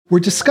We're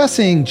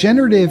discussing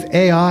generative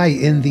AI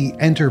in the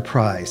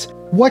enterprise.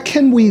 What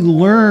can we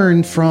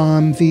learn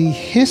from the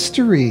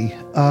history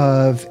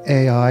of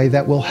AI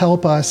that will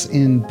help us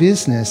in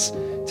business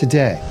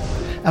today?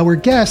 Our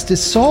guest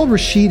is Saul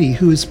Rashidi,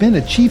 who has been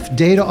a chief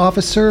data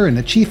officer and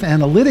a chief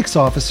analytics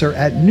officer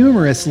at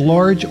numerous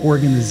large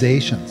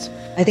organizations.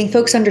 I think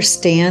folks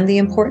understand the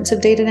importance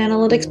of data and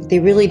analytics, but they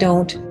really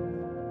don't.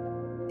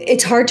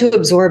 It's hard to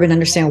absorb and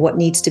understand what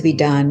needs to be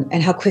done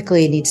and how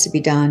quickly it needs to be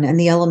done, and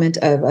the element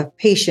of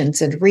patience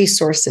and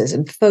resources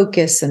and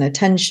focus and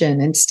attention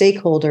and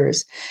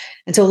stakeholders.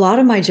 And so a lot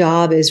of my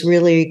job is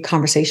really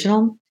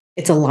conversational.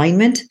 It's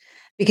alignment,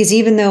 because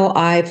even though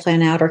I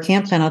plan out or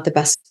can plan out the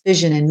best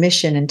vision and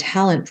mission and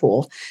talent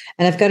pool,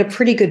 and I've got a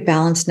pretty good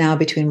balance now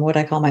between what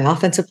I call my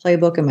offensive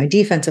playbook and my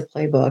defensive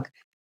playbook,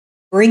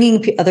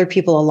 bringing other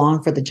people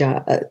along for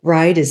the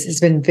ride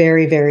has been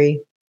very, very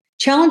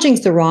challenging.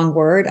 Is the wrong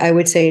word. I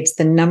would say it's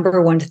the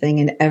number one thing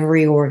in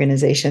every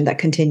organization that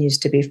continues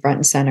to be front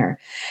and center.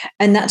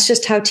 And that's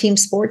just how team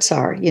sports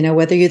are. You know,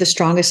 whether you're the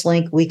strongest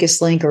link,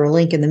 weakest link, or a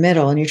link in the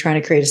middle, and you're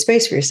trying to create a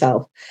space for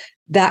yourself,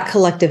 that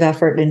collective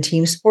effort in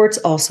team sports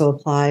also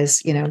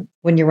applies, you know,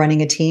 when you're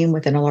running a team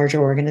within a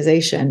larger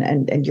organization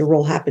and your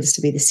role happens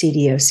to be the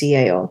CDO,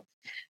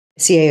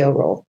 CAO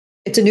role.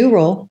 It's a new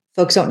role.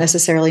 Folks don't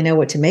necessarily know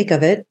what to make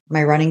of it.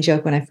 My running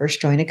joke when I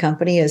first joined a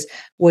company is,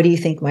 what do you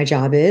think my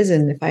job is?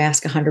 And if I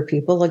ask 100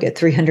 people, I'll get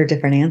 300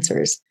 different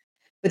answers.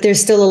 But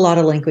there's still a lot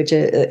of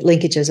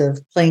linkages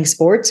of playing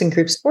sports and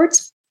group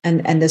sports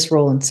and this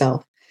role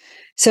itself.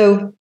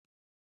 So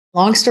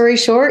long story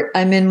short,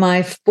 I'm in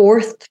my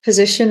fourth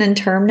position and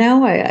term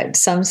now.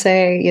 Some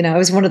say, you know, I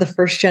was one of the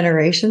first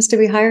generations to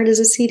be hired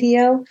as a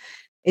CDO.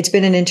 It's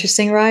been an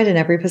interesting ride. In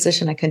every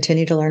position, I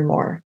continue to learn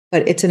more.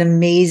 But it's an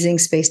amazing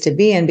space to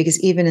be in,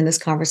 because even in this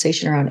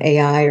conversation around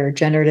AI or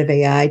generative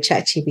AI,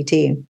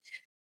 ChatGPT,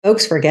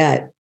 folks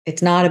forget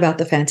it's not about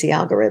the fancy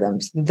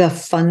algorithms. The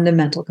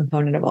fundamental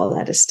component of all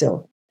that is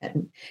still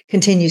and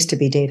continues to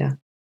be data.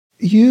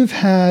 You've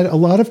had a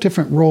lot of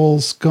different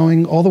roles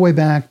going all the way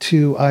back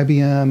to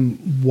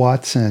IBM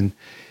Watson.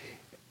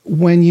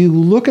 When you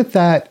look at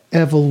that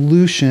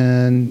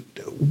evolution,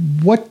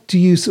 what do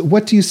you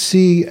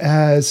see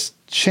has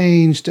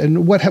changed,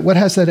 and what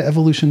has that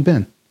evolution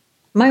been?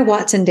 My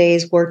Watson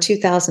days were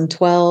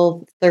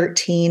 2012,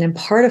 13, and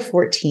part of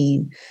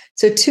 14.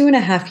 So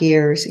 2.5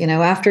 years, you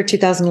know, after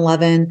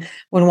 2011,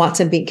 when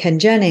Watson beat Ken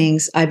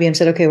Jennings, IBM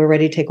said, okay, we're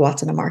ready to take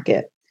Watson to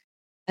market.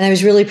 And I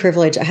was really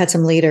privileged. I had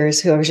some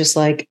leaders who I was just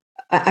like,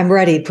 I'm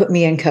ready, put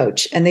me in,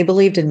 coach. And they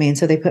believed in me. And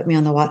so they put me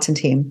on the Watson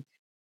team.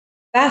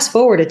 Fast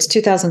forward, it's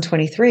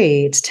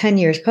 2023, it's 10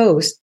 years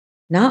post.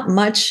 Not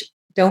much,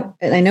 and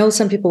I know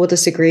some people will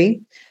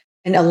disagree,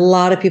 and a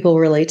lot of people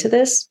relate to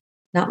this.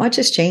 Not much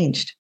has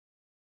changed.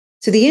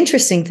 So the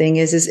interesting thing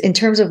is in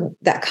terms of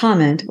that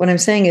comment, what I'm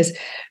saying is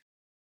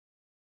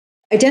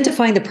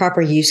identifying the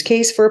proper use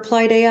case for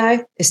applied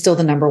AI is still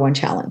the number one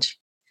challenge.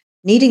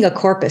 Needing a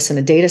corpus and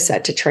a data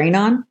set to train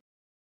on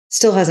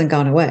still hasn't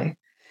gone away.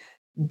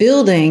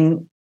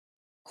 Building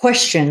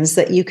questions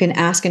that you can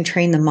ask and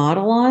train the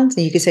model on, so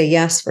you can say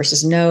yes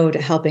versus no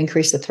to help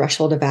increase the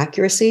threshold of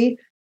accuracy,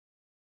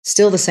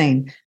 still the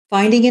same.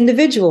 Finding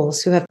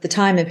individuals who have the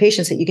time and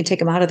patience that you can take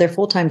them out of their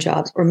full-time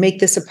jobs or make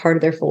this a part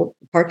of their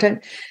full-time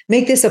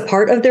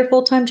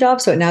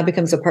job, so it now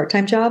becomes a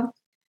part-time job.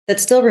 That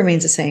still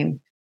remains the same.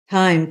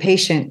 Time,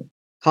 patient,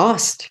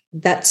 cost,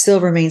 that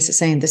still remains the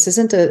same. This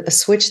isn't a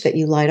switch that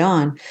you light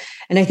on.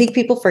 And I think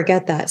people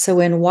forget that. So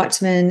when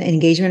Watson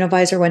Engagement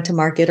Advisor went to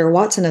market, or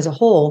Watson as a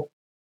whole,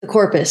 the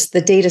corpus, the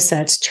data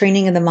sets,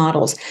 training in the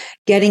models,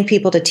 getting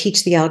people to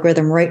teach the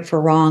algorithm right for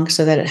wrong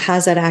so that it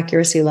has that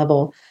accuracy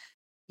level,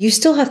 you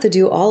still have to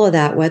do all of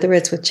that, whether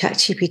it's with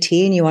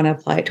ChatGPT and you want to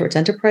apply it towards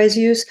enterprise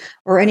use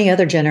or any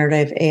other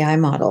generative AI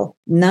model.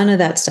 None of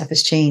that stuff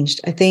has changed.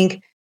 I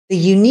think the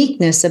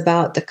uniqueness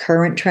about the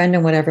current trend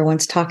and what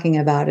everyone's talking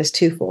about is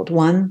twofold.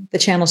 One, the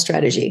channel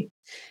strategy.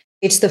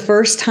 It's the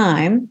first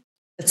time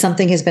that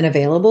something has been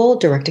available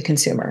direct to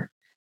consumer,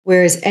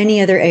 whereas any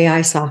other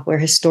AI software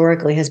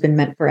historically has been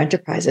meant for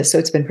enterprises. So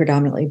it's been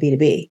predominantly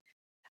B2B.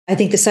 I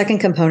think the second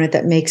component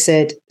that makes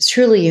it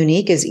truly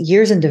unique is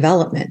years in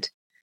development.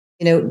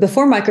 You know,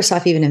 before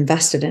Microsoft even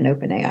invested in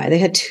OpenAI, they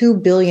had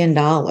 $2 billion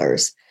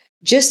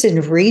just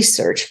in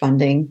research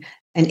funding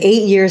and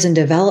 8 years in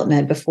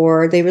development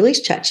before they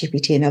released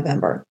ChatGPT in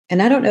November.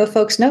 And I don't know if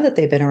folks know that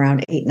they've been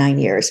around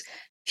 8-9 years,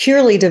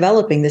 purely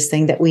developing this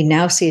thing that we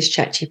now see as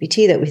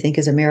ChatGPT that we think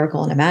is a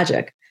miracle and a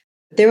magic.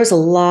 There was a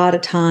lot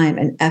of time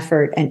and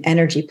effort and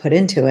energy put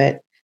into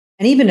it.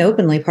 And even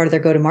openly, part of their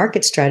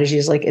go-to-market strategy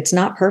is like, it's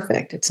not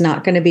perfect. It's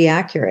not going to be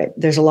accurate.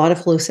 There's a lot of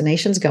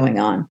hallucinations going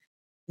on.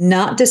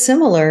 Not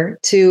dissimilar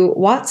to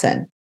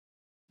Watson,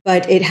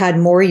 but it had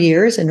more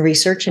years in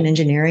research and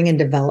engineering and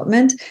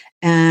development,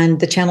 and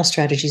the channel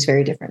strategy is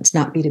very different. It's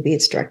not B2B,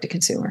 it's direct to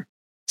consumer.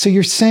 So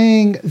you're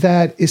saying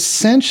that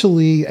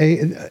essentially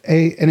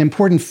an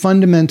important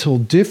fundamental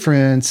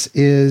difference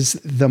is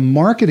the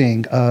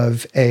marketing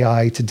of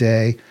AI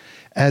today,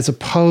 as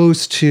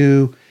opposed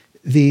to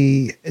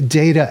the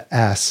data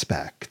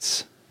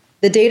aspects?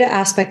 The data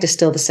aspect is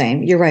still the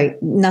same. You're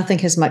right. Nothing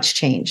has much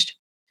changed.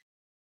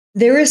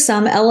 There is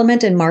some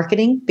element in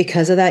marketing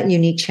because of that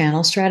unique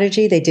channel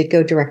strategy. They did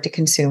go direct to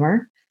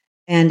consumer.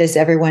 And as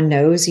everyone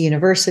knows,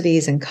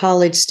 universities and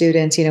college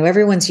students,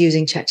 everyone's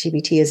using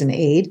ChatGPT as an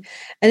aid.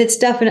 And it's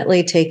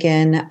definitely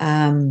taken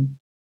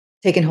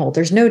hold.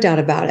 There's no doubt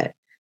about it.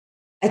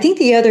 I think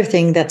the other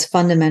thing that's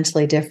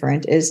fundamentally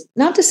different is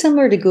not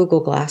dissimilar to Google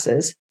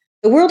Glasses.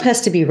 The world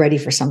has to be ready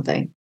for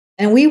something.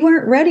 And we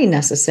weren't ready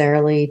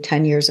necessarily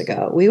 10 years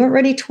ago. We weren't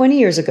ready 20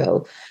 years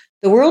ago.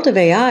 The world of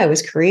AI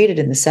was created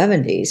in the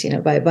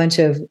 70s, by a bunch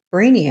of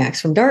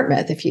brainiacs from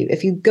Dartmouth.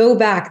 If you go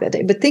back that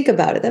day, but think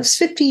about it, that was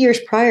 50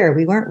 years prior.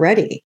 We weren't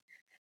ready.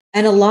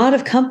 And a lot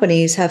of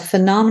companies have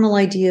phenomenal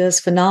ideas,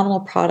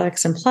 phenomenal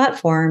products and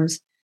platforms,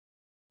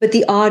 but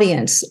the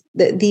audience,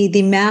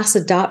 the mass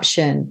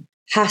adoption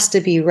has to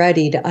be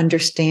ready to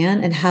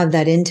understand and have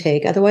that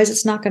intake. Otherwise,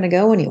 it's not going to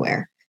go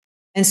anywhere.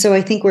 And so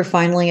I think we're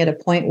finally at a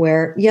point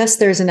where, yes,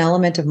 there's an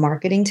element of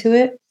marketing to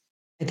it.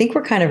 I think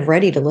we're kind of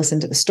ready to listen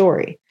to the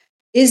story.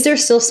 Is there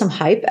still some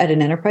hype at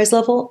an enterprise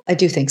level? I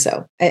do think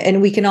so. And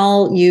we can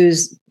all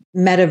use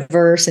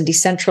metaverse and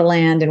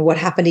Decentraland and what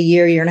happened a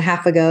year and a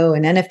half ago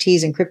and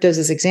NFTs and cryptos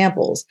as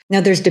examples.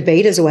 Now, there's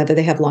debate as to whether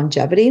they have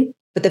longevity.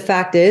 But the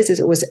fact is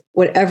it was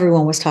what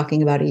everyone was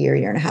talking about a year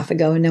and a half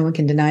ago, and no one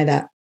can deny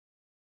that.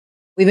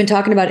 We've been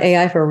talking about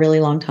AI for a really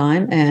long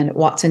time, and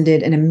Watson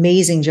did an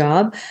amazing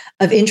job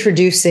of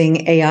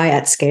introducing AI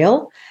at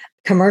scale,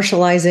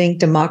 commercializing,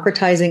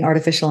 democratizing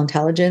artificial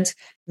intelligence,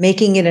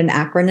 making it an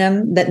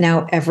acronym that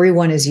now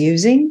everyone is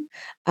using.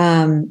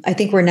 I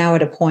think we're now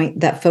at a point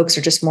that folks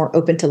are just more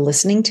open to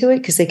listening to it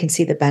because they can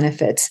see the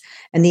benefits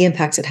and the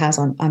impacts it has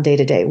on day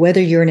to day,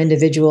 whether you're an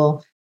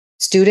individual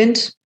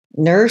student,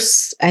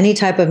 nurse, any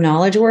type of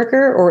knowledge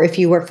worker, or if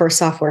you work for a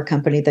software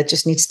company that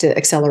just needs to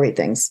accelerate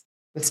things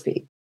with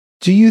speed.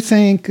 Do you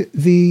think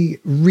the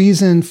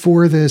reason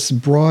for this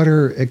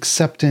broader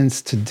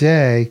acceptance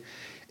today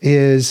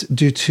is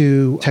due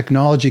to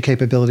technology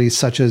capabilities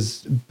such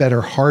as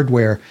better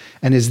hardware?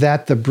 And is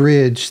that the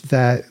bridge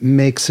that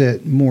makes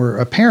it more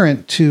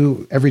apparent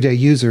to everyday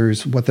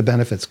users what the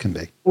benefits can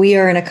be? We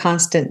are in a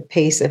constant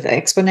pace of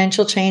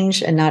exponential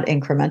change and not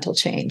incremental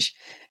change.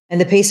 And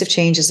the pace of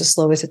change is the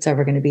slowest it's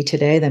ever going to be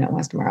today than it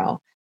was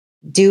tomorrow.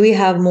 Do we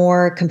have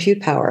more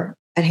compute power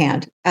at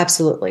hand?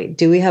 Absolutely.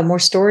 Do we have more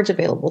storage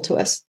available to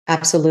us?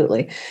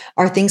 Absolutely.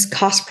 Are things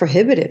cost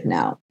prohibitive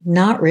now?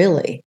 Not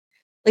really.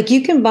 Like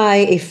you can buy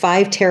a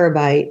 5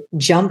 terabyte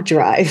jump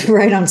drive,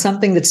 right, on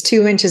something that's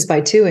 2 inches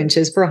by 2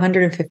 inches for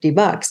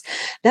 $150.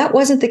 That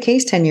wasn't the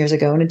case 10 years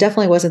ago, and it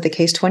definitely wasn't the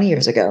case 20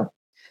 years ago.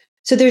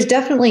 So there's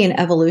definitely an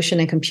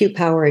evolution in compute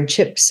power and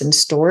chips and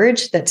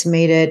storage that's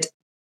made it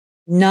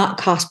not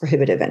cost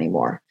prohibitive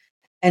anymore.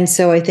 And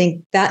so I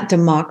think that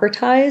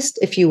democratized,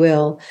 if you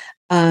will,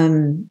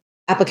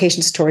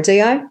 applications towards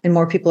AI, and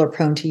more people are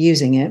prone to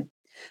using it.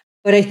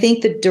 But I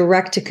think the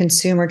direct to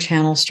consumer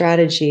channel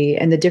strategy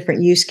and the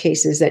different use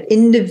cases that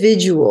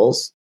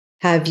individuals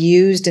have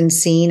used and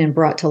seen and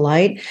brought to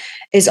light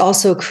is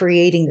also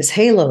creating this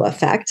halo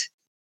effect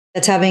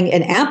that's having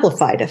an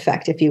amplified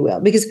effect, if you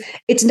will, because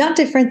it's not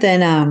different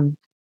than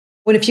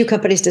when a few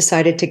companies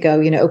decided to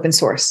go, open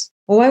source.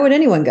 Well, why would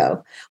anyone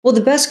go? Well,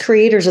 the best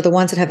creators are the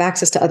ones that have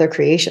access to other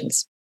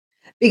creations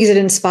because it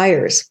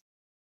inspires.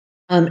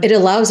 It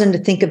allows them to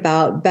think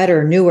about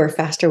better, newer,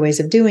 faster ways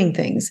of doing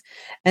things.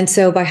 And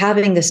so by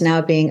having this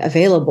now being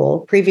available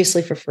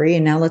previously for free,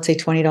 and now let's say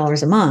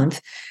 $20 a month,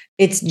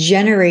 it's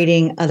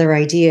generating other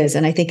ideas.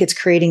 And I think it's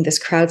creating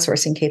this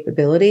crowdsourcing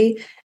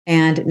capability.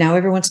 And now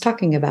everyone's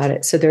talking about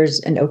it. So there's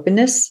an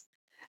openness.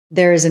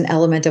 There's an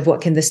element of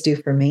what can this do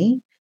for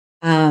me?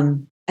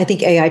 I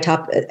think AI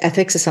top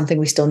ethics is something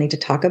we still need to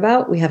talk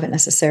about. We haven't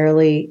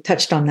necessarily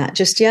touched on that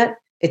just yet.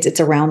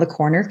 It's around the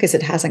corner because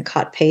it hasn't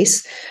caught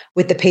pace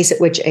with the pace at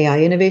which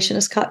AI innovation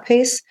has caught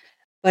pace.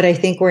 But I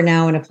think we're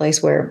now in a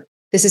place where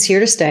this is here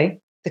to stay.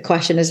 The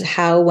question is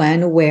how,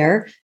 when,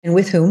 where, and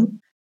with whom,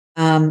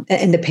 and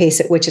the pace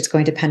at which it's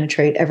going to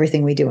penetrate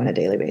everything we do on a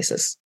daily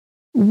basis.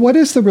 What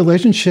is the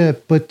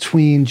relationship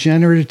between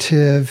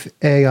generative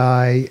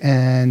AI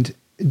and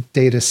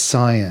data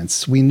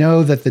science? We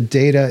know that the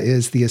data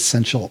is the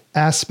essential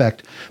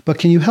aspect, but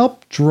can you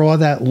help draw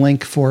that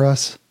link for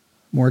us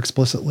more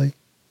explicitly?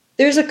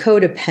 There's a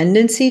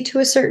codependency to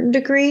a certain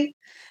degree,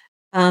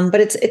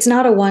 but it's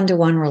not a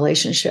one-to-one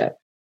relationship.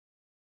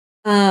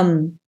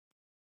 The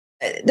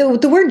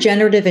word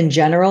generative in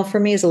general for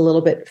me is a little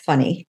bit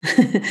funny,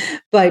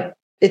 but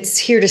it's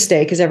here to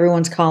stay because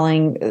everyone's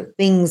calling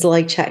things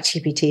like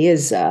ChatGPT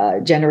as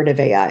generative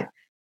AI.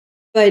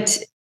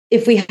 But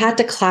if we had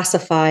to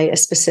classify a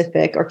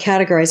specific or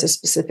categorize a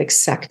specific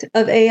sect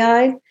of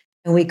AI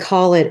and we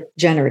call it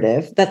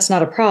generative, that's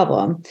not a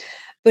problem.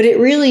 But it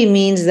really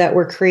means that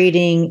we're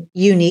creating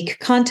unique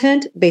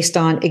content based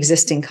on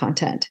existing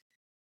content.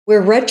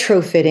 We're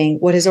retrofitting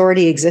what has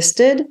already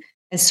existed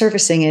and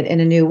surfacing it in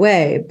a new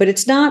way. But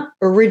it's not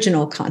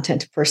original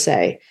content per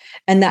se.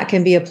 And that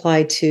can be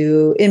applied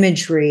to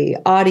imagery,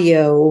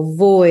 audio,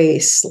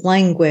 voice,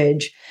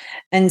 language.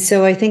 And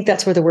so I think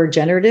that's where the word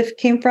generative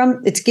came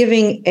from. It's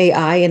giving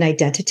AI an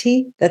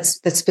identity that's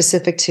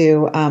specific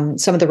to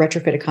some of the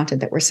retrofitted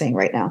content that we're seeing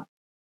right now.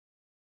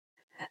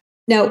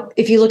 Now,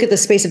 if you look at the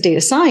space of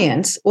data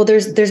science, well,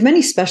 there's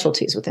many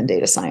specialties within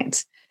data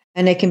science.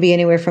 And it can be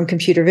anywhere from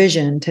computer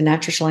vision to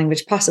natural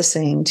language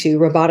processing to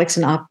robotics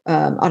and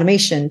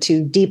automation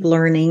to deep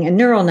learning and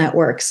neural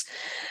networks.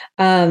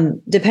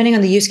 Depending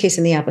on the use case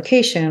and the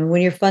application,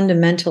 when you're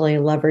fundamentally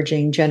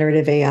leveraging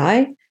generative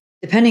AI,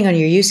 depending on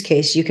your use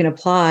case, you can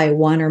apply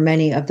one or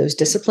many of those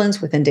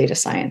disciplines within data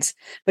science.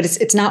 But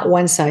it's not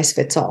one size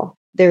fits all.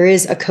 There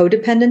is a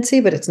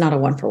codependency, but it's not a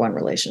one-for-one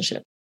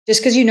relationship.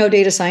 Just because you know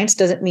data science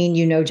doesn't mean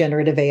you know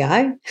generative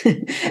AI.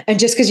 And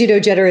just because you know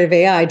generative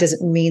AI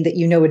doesn't mean that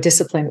you know a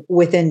discipline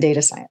within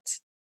data science.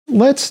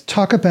 Let's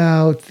talk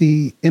about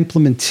the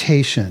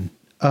implementation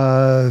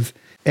of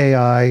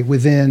AI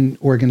within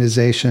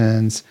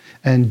organizations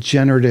and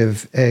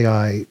generative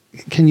AI.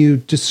 Can you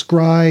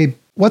describe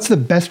what's the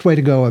best way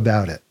to go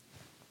about it?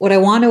 What I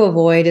want to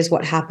avoid is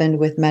what happened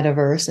with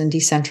Metaverse and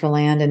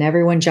Decentraland and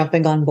everyone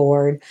jumping on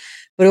board,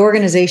 but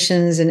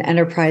organizations and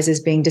enterprises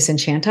being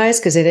disenchantized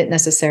because they didn't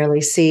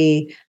necessarily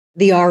see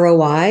the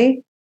ROI,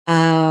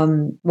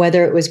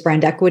 whether it was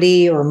brand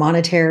equity or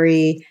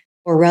monetary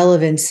or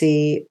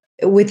relevancy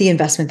with the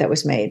investment that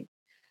was made.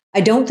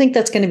 I don't think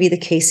that's going to be the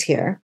case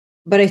here.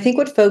 But I think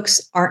what folks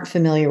aren't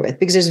familiar with,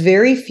 because there's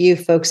very few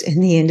folks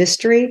in the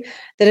industry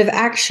that have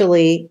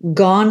actually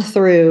gone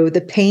through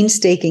the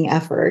painstaking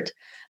effort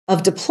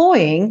of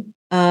deploying,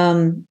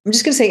 I'm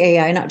just going to say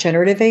AI, not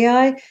generative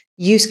AI,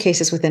 use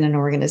cases within an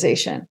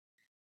organization.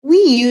 We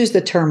use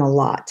the term a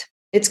lot.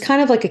 It's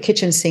kind of like a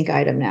kitchen sink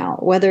item now,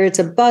 whether it's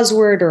a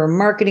buzzword or a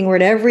marketing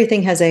word,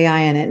 everything has AI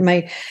in it.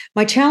 And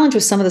my challenge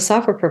with some of the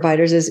software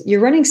providers is you're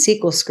running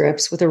SQL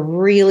scripts with a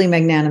really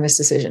magnanimous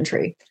decision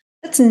tree.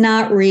 That's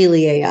not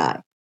really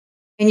AI.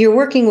 And you're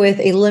working with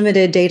a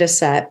limited data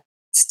set,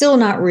 still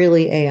not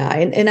really AI.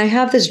 And I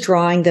have this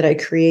drawing that I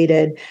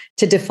created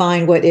to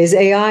define what is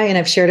AI, and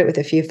I've shared it with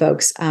a few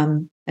folks. I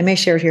may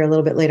share it here a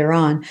little bit later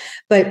on.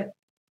 But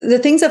the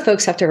things that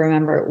folks have to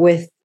remember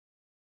with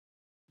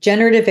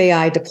generative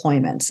AI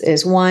deployments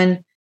is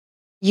one,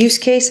 use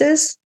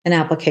cases and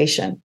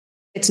application.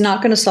 It's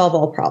not going to solve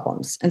all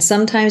problems. And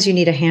sometimes you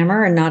need a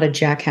hammer and not a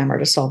jackhammer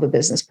to solve a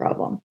business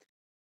problem.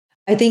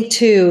 I think,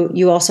 too,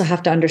 you also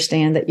have to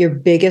understand that your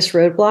biggest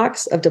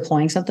roadblocks of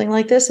deploying something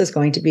like this is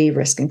going to be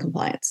risk and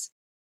compliance.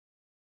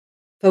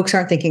 Folks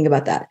aren't thinking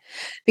about that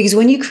because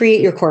when you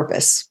create your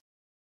corpus,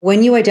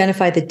 when you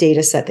identify the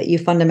data set that you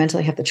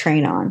fundamentally have to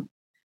train on,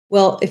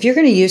 well, if you're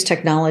going to use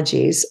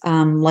technologies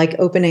like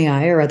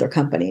OpenAI or other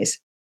companies,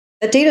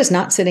 that data is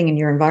not sitting in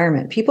your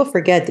environment. People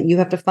forget that you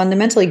have to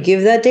fundamentally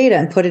give that data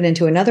and put it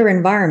into another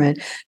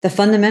environment that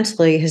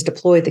fundamentally has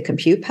deployed the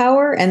compute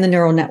power and the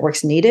neural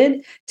networks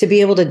needed to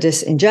be able to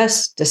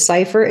ingest,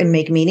 decipher, and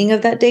make meaning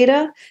of that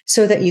data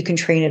so that you can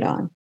train it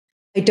on.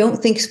 I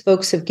don't think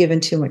folks have given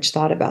too much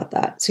thought about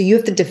that. So you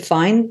have to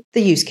define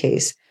the use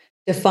case,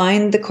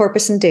 define the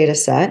corpus and data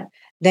set.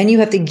 Then you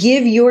have to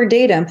give your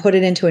data and put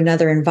it into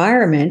another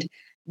environment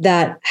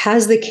that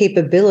has the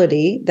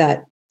capability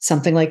that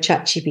something like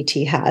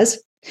ChatGPT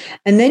has.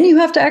 And then you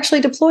have to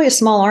actually deploy a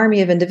small army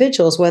of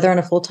individuals, whether on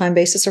a full-time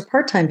basis or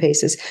part-time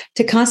basis,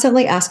 to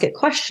constantly ask it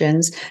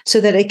questions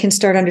so that it can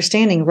start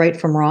understanding right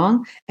from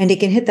wrong. And it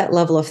can hit that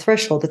level of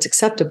threshold that's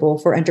acceptable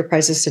for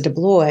enterprises to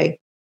deploy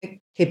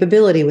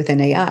capability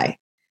within AI.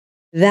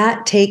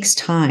 That takes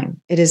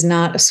time. It is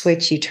not a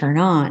switch you turn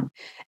on.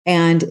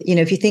 And,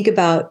 if you think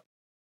about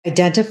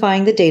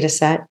identifying the data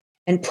set,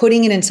 and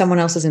putting it in someone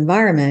else's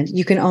environment,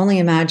 you can only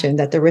imagine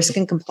that the risk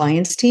and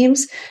compliance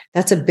teams,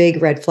 that's a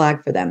big red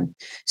flag for them.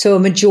 So a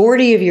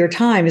majority of your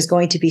time is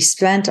going to be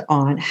spent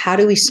on how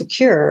do we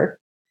secure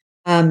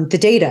the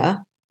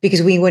data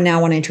because we would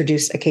now want to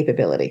introduce a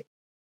capability.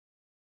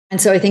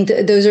 And so I think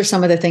those are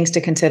some of the things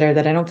to consider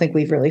that I don't think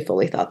we've really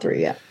fully thought through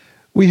yet.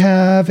 We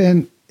have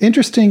an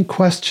interesting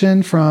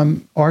question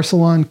from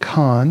Arsalan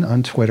Khan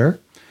on Twitter,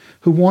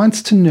 who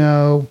wants to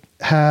know,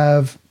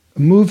 have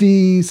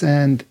movies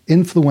and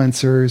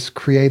influencers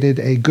created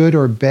a good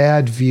or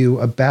bad view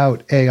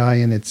about AI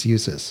and its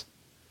uses?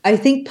 I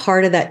think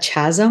part of that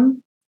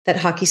chasm, that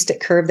hockey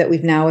stick curve that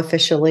we've now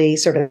officially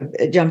sort of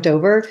jumped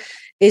over,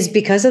 is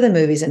because of the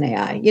movies and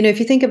AI. If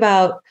you think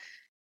about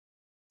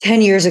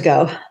 10 years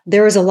ago,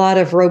 there was a lot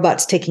of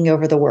robots taking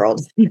over the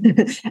world.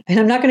 And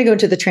I'm not going to go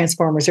into the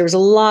Transformers. There was a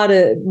lot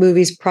of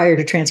movies prior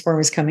to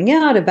Transformers coming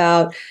out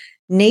about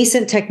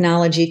nascent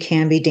technology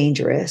can be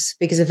dangerous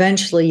because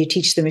eventually you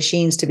teach the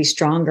machines to be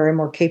stronger and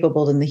more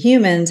capable than the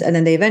humans. And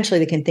then they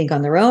can think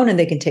on their own and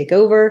they can take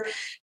over.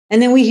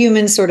 And then we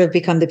humans sort of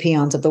become the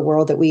peons of the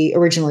world that we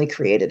originally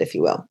created, if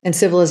you will. And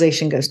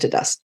civilization goes to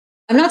dust.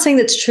 I'm not saying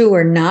that's true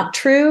or not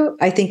true.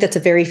 I think that's a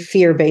very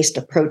fear-based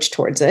approach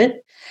towards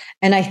it.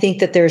 And I think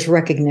that there's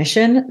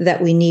recognition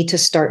that we need to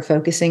start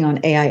focusing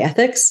on AI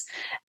ethics.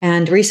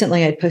 And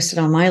recently I posted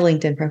on my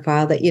LinkedIn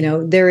profile that,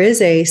 there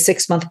is a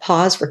 6-month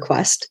pause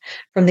request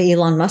from the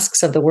Elon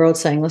Musks of the world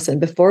saying, listen,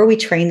 before we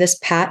train this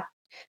past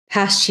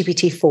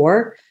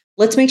GPT-4,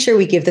 let's make sure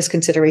we give this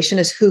consideration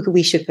as who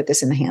we should put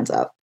this in the hands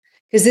of.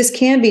 Because this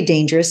can be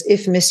dangerous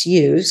if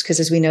misused, because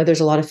as we know, there's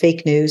a lot of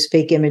fake news,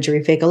 fake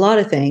imagery, fake a lot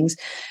of things.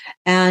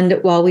 And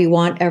while we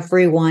want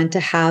everyone to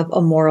have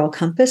a moral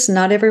compass,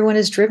 not everyone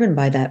is driven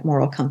by that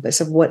moral compass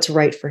of what's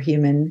right for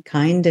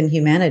humankind and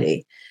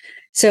humanity.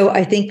 So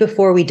I think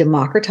before we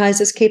democratize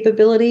this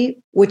capability,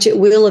 which it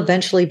will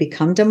eventually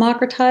become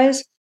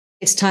democratized,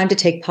 it's time to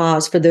take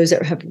pause for those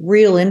that have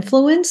real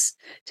influence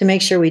to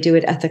make sure we do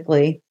it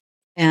ethically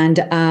and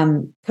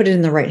put it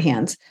in the right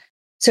hands.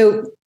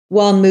 So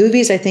while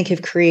movies, I think,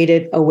 have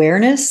created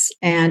awareness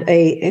and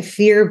a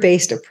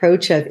fear-based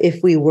approach of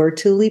if we were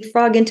to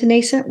leapfrog into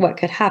nascent, what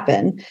could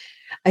happen?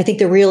 I think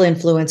the real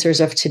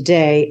influencers of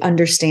today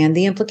understand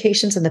the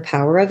implications and the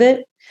power of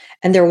it.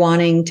 And they're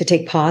wanting to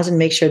take pause and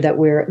make sure that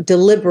we're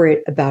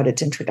deliberate about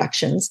its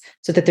introductions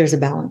so that there's a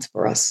balance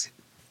for us.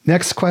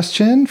 Next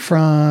question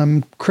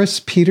from Chris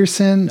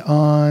Peterson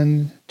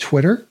on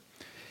Twitter.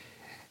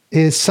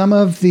 Is some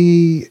of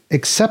the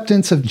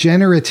acceptance of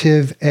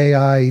generative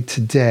AI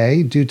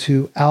today due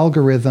to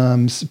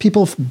algorithms,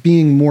 people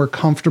being more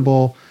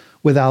comfortable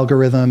with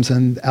algorithms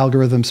and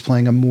algorithms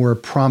playing a more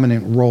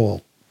prominent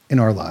role in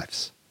our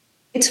lives?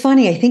 It's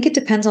funny. I think it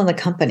depends on the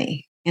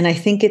company. And I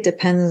think it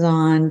depends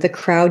on the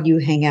crowd you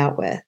hang out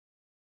with.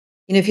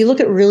 If you look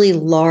at really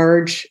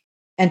large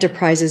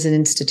enterprises and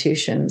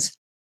institutions,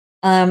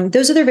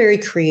 those that are very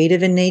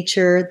creative in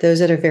nature, those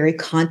that are very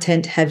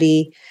content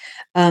heavy,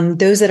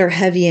 those that are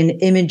heavy in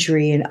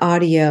imagery and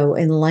audio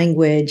and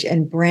language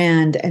and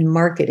brand and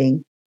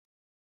marketing,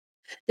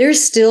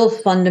 there's still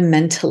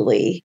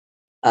fundamentally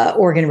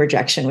organ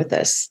rejection with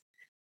this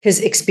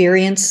because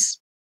experience,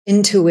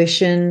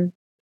 intuition,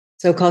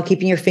 so-called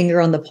keeping your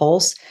finger on the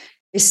pulse,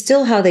 is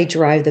still how they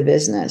drive the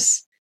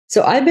business.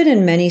 So I've been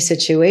in many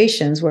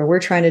situations where we're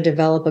trying to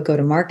develop a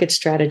go-to-market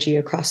strategy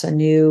across a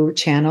new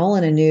channel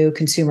and a new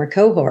consumer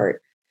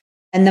cohort.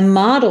 And the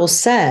model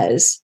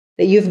says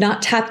that you've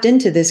not tapped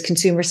into this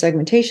consumer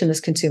segmentation, this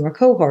consumer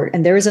cohort.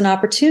 And there is an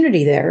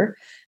opportunity there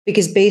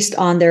because based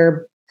on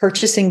their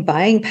purchasing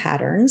buying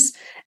patterns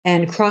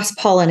and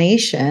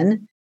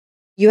cross-pollination,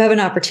 you have an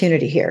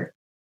opportunity here.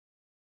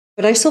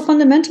 But I still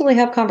fundamentally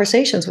have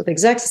conversations with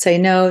execs that say,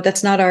 no,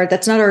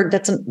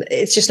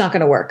 it's just not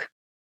going to work.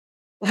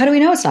 Well, how do we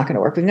know it's not going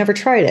to work? We've never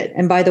tried it.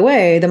 And by the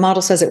way, the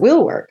model says it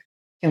will work.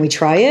 Can we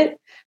try it?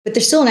 But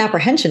there's still an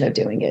apprehension of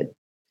doing it.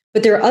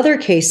 But there are other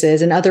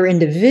cases and other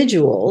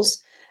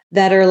individuals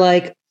that are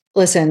like,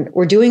 listen,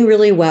 we're doing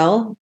really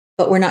well,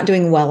 but we're not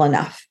doing well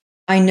enough.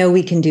 I know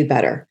we can do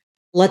better.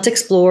 Let's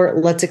explore,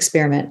 let's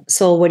experiment.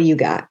 So what do you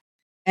got?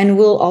 And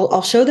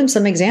I'll show them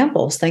some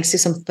examples, thanks to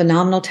some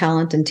phenomenal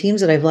talent and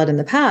teams that I've led in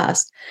the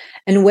past.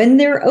 And when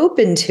they're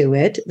open to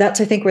it, that's,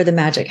 I think, where the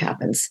magic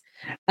happens.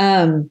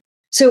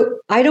 So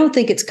I don't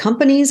think it's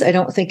companies. I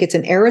don't think it's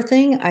an era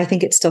thing. I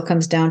think it still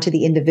comes down to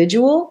the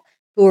individual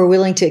who are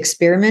willing to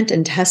experiment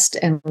and test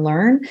and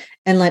learn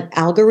and let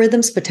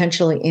algorithms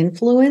potentially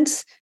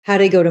influence how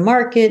they go to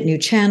market, new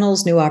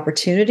channels, new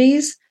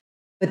opportunities.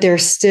 But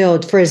there's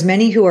still, for as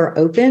many who are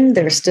open,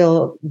 there's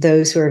still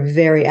those who are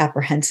very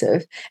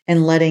apprehensive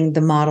and letting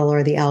the model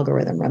or the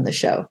algorithm run the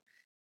show.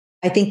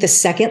 I think the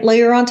second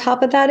layer on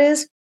top of that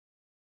is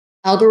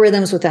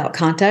algorithms without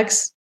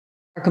context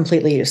are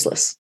completely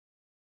useless.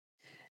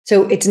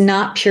 So it's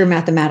not pure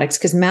mathematics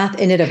because math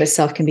in and of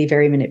itself can be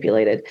very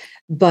manipulated,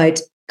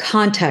 but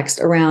context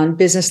around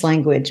business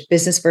language,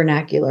 business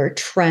vernacular,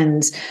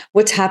 trends,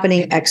 what's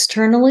happening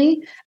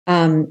externally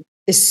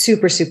is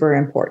super, super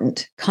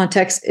important.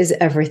 Context is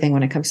everything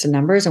when it comes to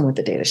numbers and what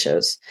the data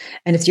shows.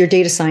 And if your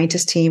data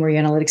scientist team or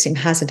your analytics team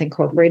hasn't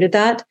incorporated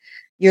that,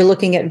 you're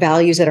looking at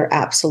values that are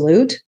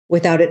absolute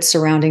without its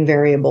surrounding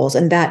variables.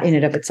 And that in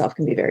and of itself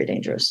can be very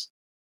dangerous.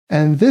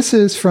 And this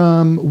is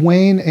from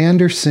Wayne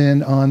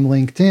Anderson on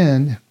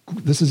LinkedIn.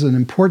 This is an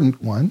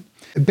important one.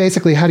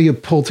 Basically, how do you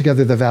pull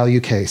together the value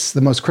case, the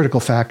most critical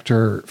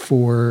factor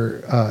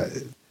for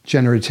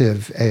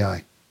generative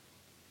AI?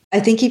 I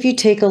think if you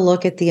take a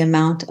look at the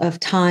amount of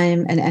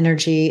time and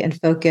energy and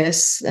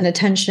focus and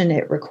attention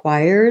it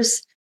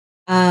requires,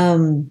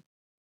 I'm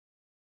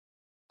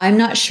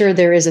not sure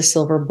there is a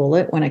silver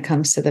bullet when it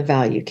comes to the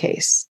value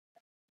case.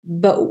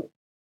 But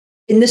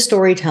in the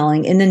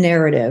storytelling, in the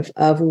narrative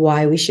of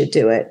why we should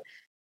do it,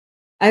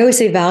 I always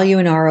say value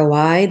and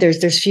ROI,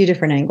 there's a few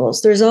different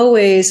angles. There's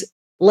always,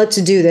 let's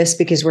do this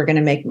because we're going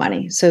to make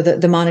money. So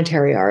the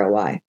monetary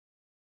ROI.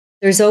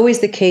 There's always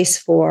the case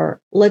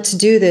for, let's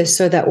do this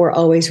so that we're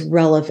always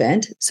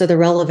relevant. So the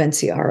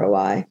relevancy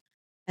ROI.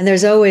 And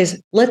there's always,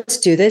 let's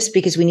do this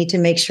because we need to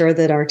make sure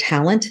that our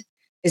talent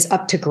is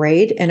up to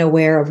grade and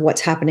aware of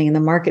what's happening in the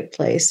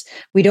marketplace.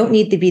 We don't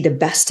need to be the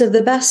best of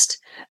the best,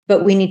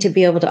 but we need to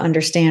be able to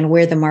understand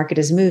where the market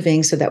is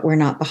moving so that we're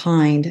not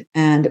behind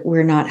and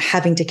we're not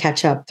having to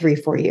catch up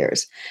 3-4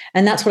 years.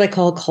 And that's what I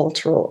call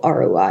cultural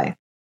ROI.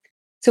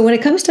 So when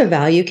it comes to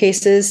value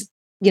cases,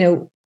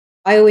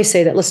 I always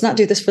say that let's not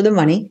do this for the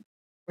money.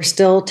 We're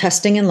still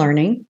testing and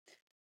learning,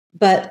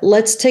 but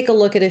let's take a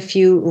look at a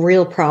few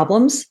real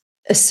problems.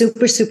 A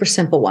super, super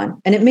simple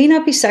one. And it may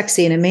not be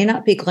sexy and it may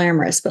not be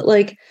glamorous, but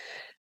like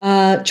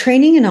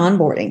training and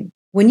onboarding.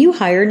 When you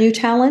hire new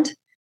talent,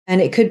 and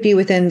it could be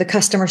within the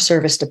customer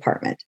service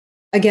department,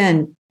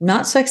 again,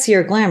 not sexy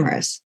or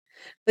glamorous,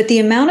 but the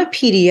amount of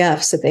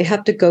PDFs that they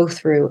have to go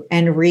through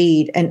and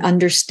read and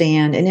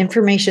understand and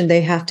information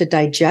they have to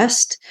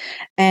digest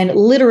and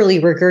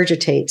literally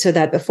regurgitate so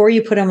that before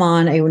you put them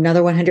on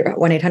another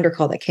 1-800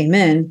 call that came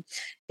in,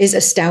 is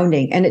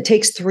astounding. And it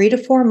takes 3 to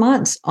 4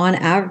 months on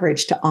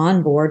average to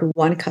onboard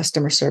one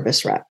customer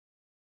service rep.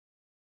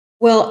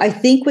 Well, I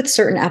think with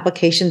certain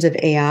applications of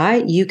AI,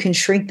 you can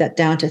shrink that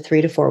down to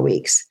 3 to 4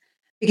 weeks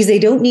because they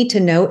don't need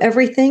to know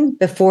everything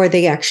before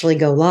they actually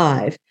go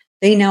live.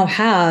 They now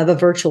have a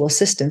virtual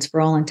assistant for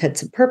all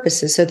intents and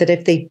purposes so that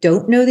if they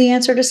don't know the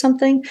answer to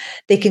something,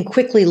 they can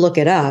quickly look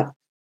it up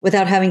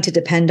without having to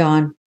depend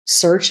on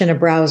search in a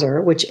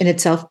browser, which in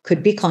itself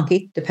could be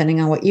clunky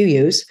depending on what you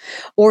use,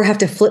 or have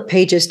to flip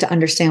pages to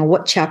understand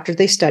what chapter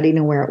they studied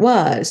and where it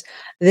was.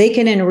 They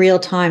can in real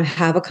time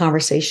have a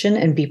conversation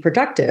and be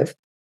productive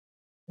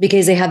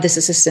because they have this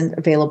assistant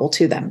available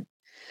to them.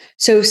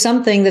 So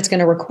something that's going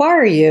to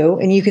require you,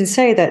 and you can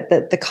say that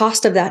the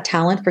cost of that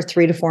talent for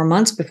 3 to 4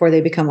 months before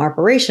they become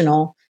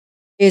operational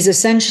is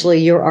essentially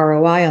your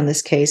ROI on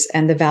this case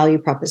and the value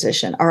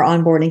proposition. Our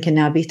onboarding can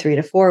now be 3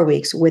 to 4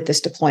 weeks with this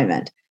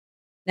deployment.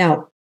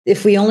 Now,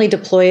 if we only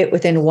deploy it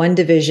within one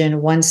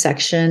division, one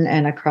section,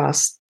 and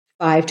across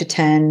 5 to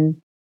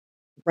 10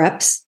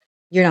 reps,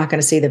 you're not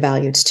going to see the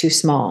value. It's too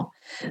small.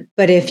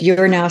 But if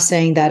you're now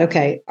saying that,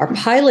 okay, our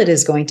pilot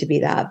is going to be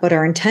that, but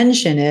our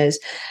intention is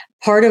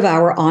part of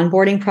our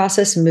onboarding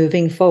process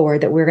moving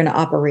forward that we're going to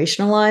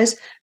operationalize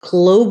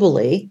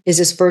globally is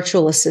this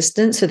virtual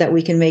assistant so that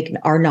we can make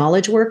our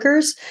knowledge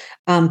workers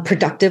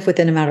productive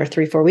within a matter of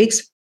 3-4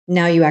 weeks.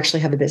 Now you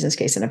actually have a business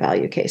case and a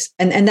value case.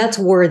 And that's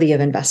worthy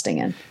of investing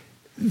in.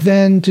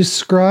 Then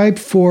describe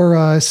for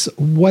us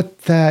what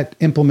that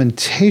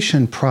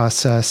implementation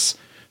process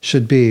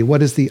should be.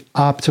 What is the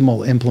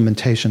optimal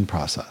implementation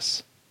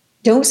process?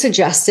 Don't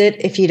suggest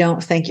it if you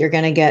don't think you're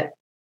going to get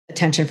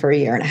attention for 1.5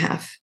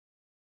 years.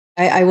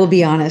 I will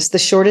be honest. The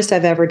shortest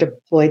I've ever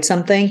deployed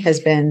something has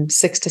been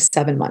 6 to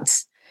 7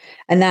 months.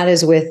 And that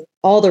is with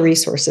all the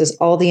resources,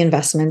 all the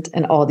investment,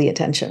 and all the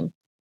attention,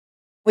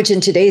 which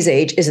in today's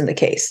age isn't the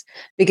case.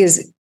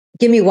 Because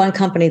give me one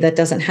company that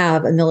doesn't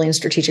have 1 million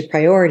strategic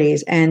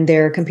priorities and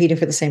they're competing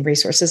for the same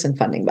resources and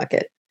funding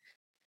bucket.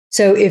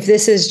 So if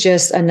this is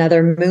just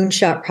another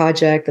moonshot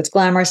project that's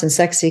glamorous and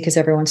sexy because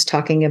everyone's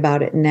talking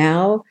about it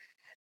now,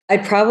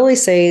 I'd probably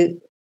say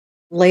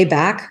lay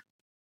back.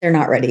 They're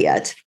not ready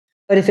yet.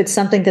 But if it's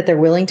something that they're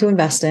willing to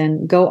invest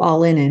in, go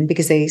all in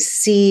because they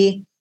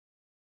see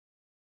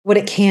what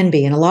it can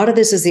be. And a lot of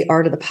this is the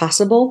art of the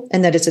possible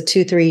and that it's a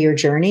 2-3 year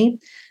journey.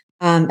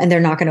 And they're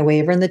not going to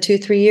waver in the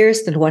 2-3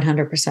 years, then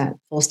 100%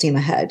 full steam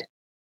ahead.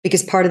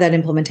 Because part of that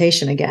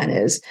implementation, again,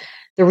 is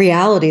the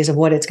realities of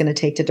what it's going to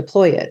take to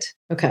deploy it.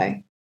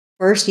 Okay.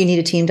 First, you need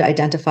a team to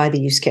identify the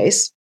use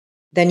case.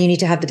 Then you need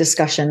to have the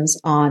discussions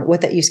on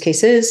what that use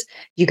case is.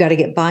 You got to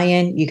get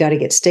buy-in. You got to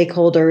get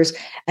stakeholders.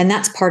 And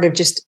that's part of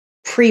just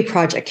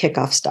pre-project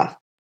kickoff stuff.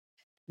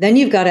 Then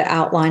you've got to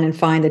outline and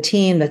find the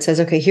team that says,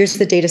 okay, here's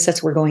the data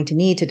sets we're going to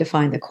need to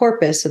define the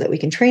corpus so that we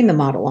can train the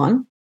model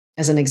on.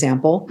 As an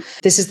example,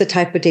 this is the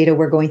type of data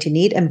we're going to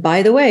need. And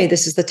by the way,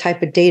 this is the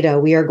type of data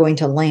we are going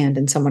to land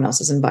in someone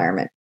else's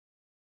environment.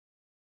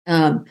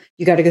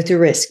 You got to go through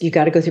risk. You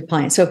got to go through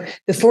client. So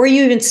before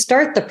you even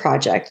start the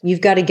project,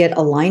 you've got to get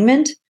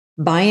alignment,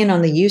 buy-in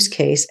on the use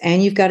case,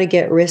 and you've got to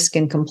get risk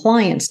and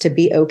compliance to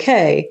be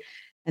okay.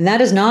 And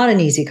that is not an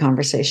easy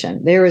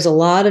conversation. There is a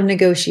lot of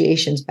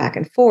negotiations back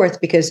and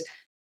forth because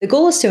the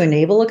goal is to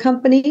enable a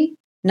company,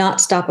 not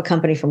stop a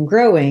company from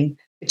growing.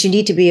 But you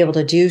need to be able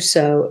to do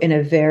so in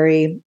a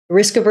very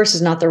risk averse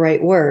is not the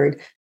right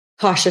word,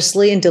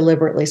 cautiously and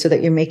deliberately so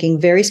that you're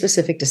making very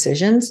specific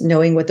decisions,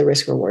 knowing what the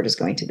risk reward is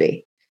going to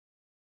be.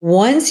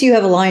 Once you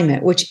have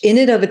alignment, which in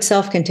and of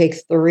itself can take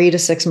 3 to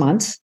 6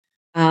 months,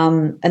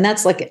 and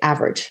that's like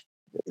average.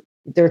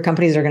 There are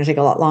companies that are going to take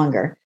a lot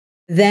longer.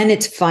 Then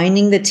it's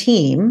finding the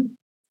team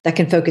that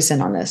can focus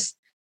in on this.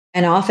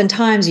 And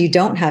oftentimes you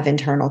don't have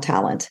internal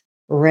talent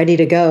ready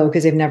to go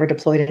because they've never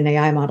deployed an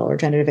AI model or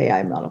generative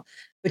AI model.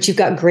 But you've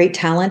got great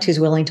talent who's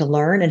willing to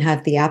learn and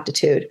have the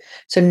aptitude.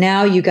 So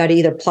now you got to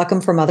either pluck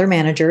them from other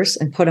managers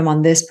and put them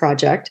on this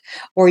project,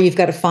 or you've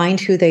got to find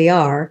who they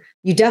are.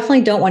 You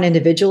definitely don't want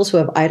individuals who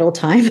have idle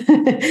time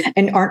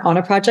and aren't on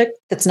a project.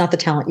 That's not the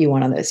talent you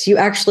want on this. You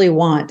actually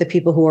want the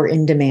people who are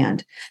in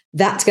demand.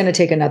 That's going to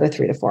take another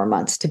 3 to 4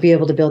 months to be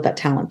able to build that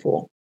talent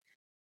pool.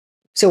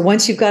 So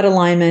once you've got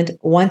alignment,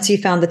 once you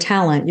found the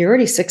talent, you're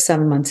already 6,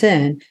 7 months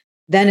in,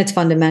 then it's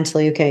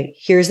fundamentally, okay,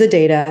 here's the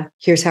data.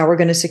 Here's how we're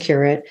going to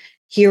secure it.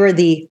 Here are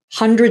the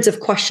hundreds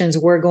of questions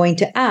we're going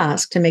to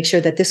ask to make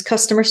sure that this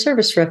customer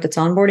service rep that's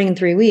onboarding in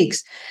 3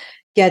 weeks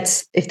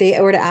gets, if they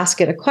were to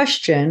ask it a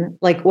question,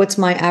 like what's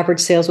my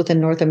average sales within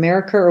North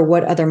America, or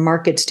what other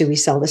markets do we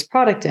sell this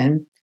product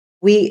in?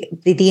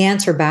 The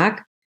answer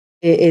back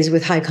is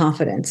with high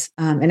confidence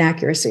and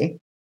accuracy.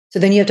 So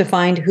then you have to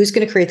find who's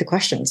going to create the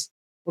questions.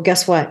 Well,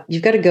 guess what?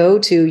 You've got to go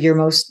to your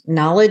most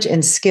knowledge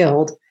and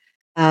skilled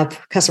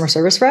customer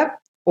service rep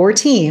or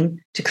team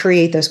to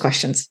create those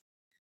questions.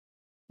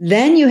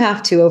 Then you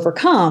have to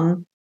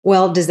overcome,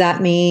 well, does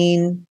that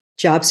mean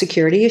job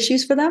security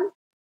issues for them?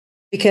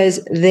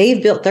 Because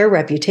they've built their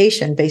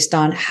reputation based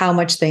on how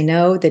much they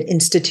know, that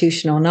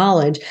institutional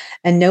knowledge,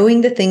 and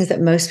knowing the things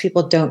that most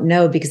people don't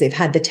know because they've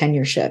had the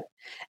tenureship.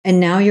 And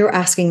now you're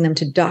asking them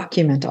to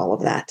document all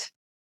of that.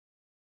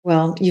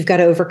 Well, you've got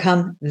to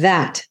overcome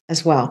that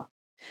as well.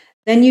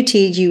 Then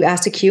you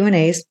ask the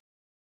Q&As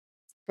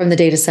from the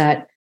data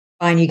set.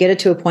 Fine, you get it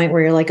to a point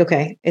where you're like,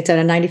 okay, it's at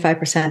a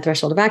 95%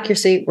 threshold of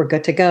accuracy. We're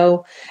good to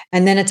go.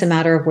 And then it's a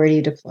matter of where do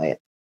you deploy it.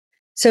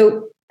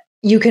 So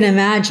you can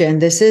imagine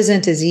this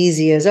isn't as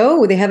easy as,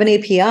 oh, they have an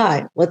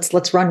API.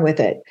 Let's run with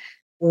it.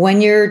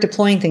 When you're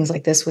deploying things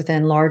like this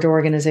within large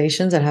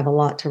organizations that have a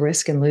lot to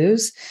risk and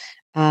lose,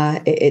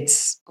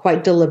 it's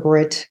quite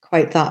deliberate,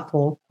 quite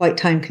thoughtful, quite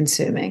time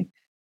consuming.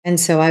 And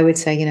so I would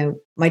say,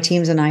 my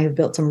teams and I have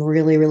built some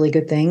really, really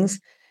good things.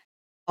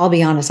 I'll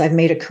be honest, I've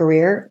made a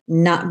career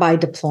not by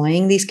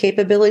deploying these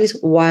capabilities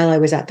while I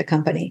was at the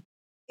company.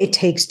 It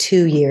takes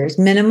 2 years,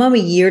 minimum a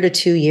year to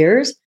 2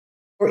 years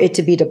for it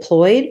to be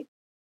deployed,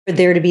 for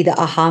there to be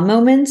the aha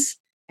moments.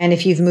 And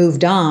if you've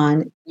moved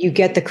on, you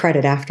get the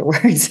credit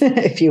afterwards,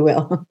 if you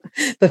will.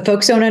 But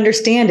folks don't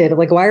understand it.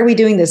 Like, why are we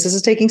doing this? This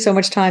is taking so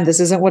much time.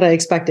 This isn't what I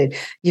expected.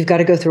 You've got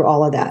to go through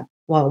all of that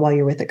while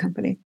you're with the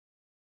company.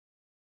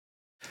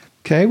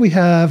 Okay, we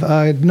have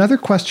another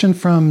question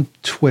from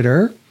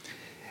Twitter.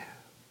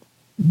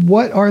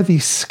 What are the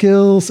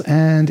skills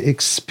and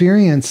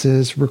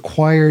experiences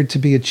required to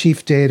be a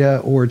chief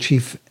data or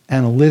chief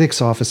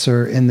analytics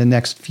officer in the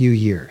next few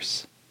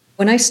years?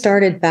 When I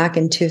started back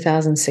in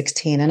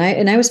 2016, and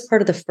I was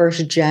part of the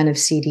first gen of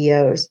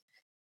CDOs,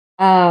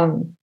 I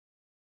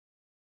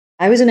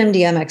was an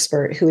MDM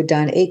expert who had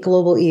done 8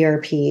 global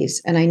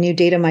ERPs, and I knew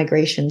data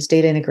migrations,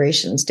 data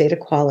integrations, data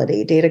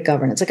quality, data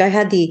governance. Like, I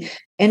had the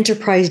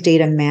enterprise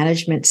data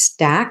management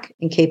stack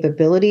and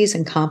capabilities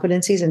and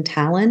competencies and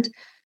talent,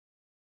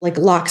 like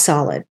lock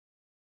solid.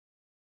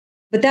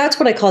 But that's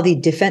what I call the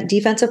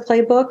defensive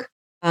playbook.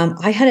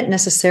 I hadn't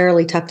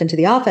necessarily tapped into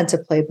the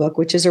offensive playbook,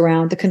 which is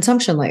around the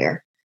consumption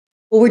layer.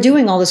 Well, we're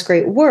doing all this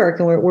great work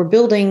and we're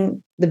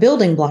building the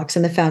building blocks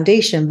and the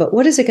foundation, but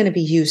what is it going to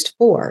be used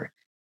for?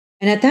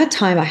 And at that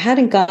time, I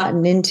hadn't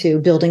gotten into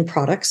building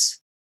products.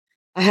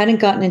 I hadn't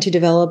gotten into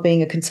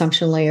developing a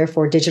consumption layer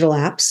for digital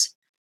apps.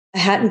 I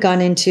hadn't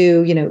gone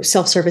into,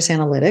 self-service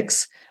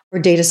analytics or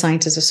data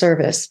science as a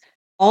service.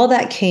 All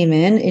that came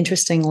in,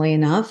 interestingly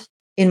enough,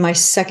 in my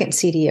second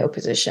CDO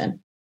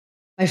position.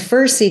 My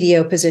first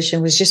CDO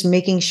position was just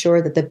making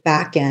sure that the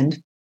back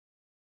end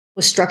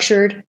was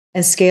structured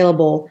and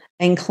scalable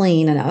and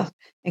clean enough,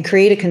 and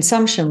create a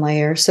consumption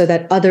layer so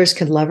that others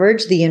could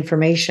leverage the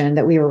information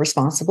that we were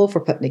responsible for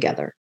putting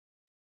together.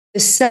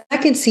 The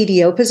second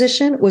CDO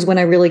position was when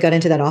I really got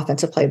into that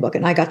offensive playbook,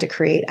 and I got to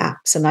create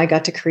apps, and I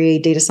got to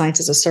create data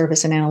science as a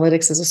service and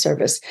analytics as a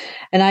service.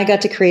 And I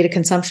got to create a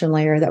consumption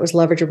layer that was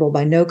leverageable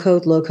by no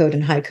code, low code,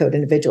 and high code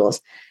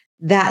individuals.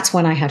 That's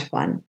when I had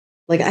fun.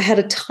 Like, I had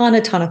a ton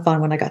of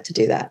fun when I got to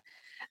do that.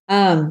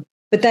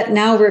 But that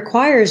now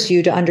requires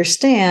you to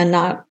understand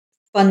not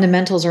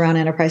fundamentals around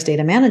enterprise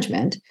data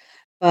management,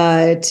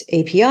 but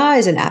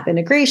APIs and app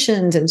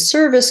integrations and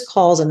service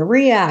calls and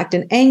React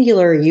and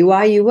Angular,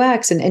 UI,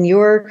 UX, and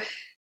your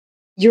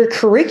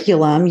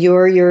curriculum,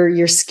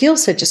 your skill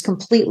set just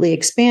completely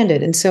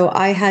expanded. And so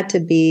I had to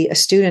be a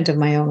student of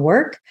my own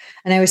work.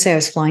 And I would say I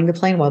was flying the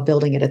plane while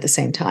building it at the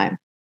same time.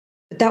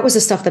 But that was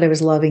the stuff that I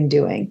was loving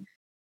doing.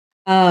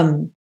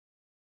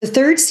 The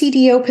third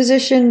CDO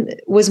position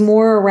was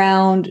more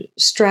around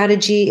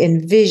strategy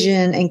and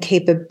vision and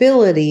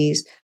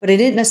capabilities, but I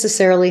didn't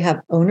necessarily have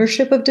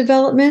ownership of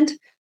development.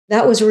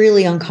 That was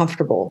really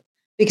uncomfortable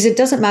because it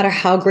doesn't matter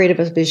how great of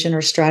a vision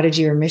or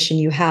strategy or mission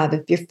you have.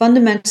 If you're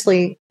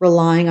fundamentally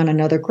relying on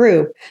another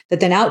group that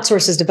then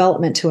outsources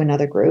development to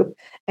another group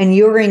and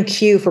you're in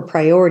queue for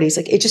priorities,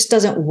 like, it just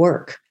doesn't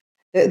work.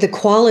 The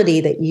quality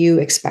that you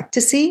expect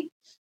to see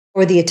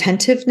or the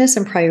attentiveness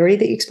and priority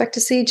that you expect to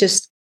see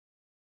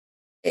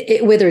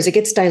it withers, it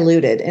gets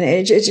diluted, and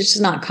it's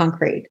just not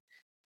concrete.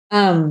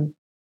 And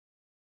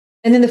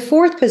then the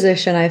fourth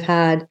position I've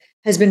had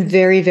has been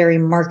very, very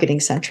marketing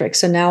centric.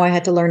 So now I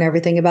had to learn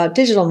everything about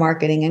digital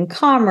marketing and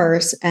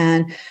commerce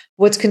and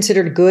what's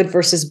considered good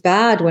versus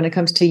bad when it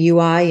comes to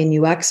UI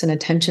and UX and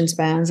attention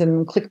spans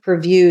and click per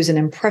views and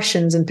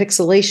impressions and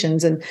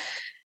pixelations. And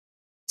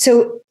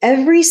So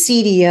every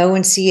CDO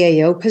and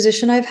CAO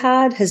position I've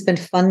had has been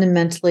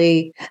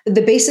fundamentally,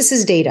 the basis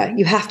is data.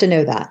 You have to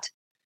know that.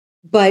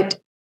 But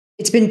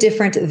it's been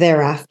different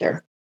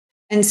thereafter.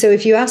 And so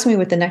if you ask me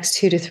what the next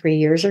 2 to 3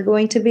 years are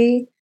going to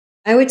be,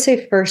 I would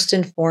say first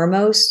and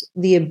foremost,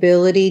 the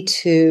ability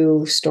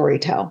to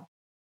storytell.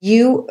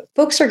 You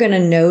folks are going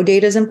to know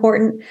data is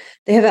important.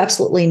 They have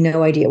absolutely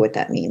no idea what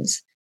that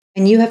means.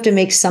 And you have to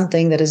make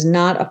something that is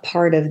not a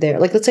part of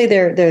their, like, let's say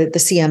they're the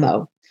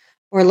CMO,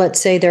 or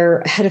let's say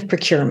they're head of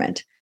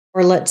procurement,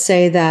 or let's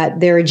say that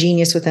they're a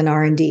genius within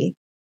R&D.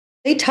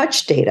 They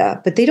touch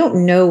data, but they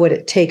don't know what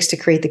it takes to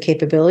create the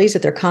capabilities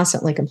that they're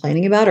constantly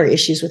complaining about or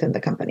issues within the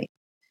company.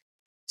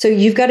 So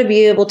you've got to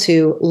be able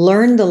to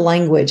learn the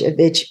language of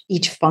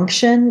each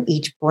function,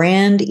 each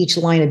brand, each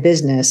line of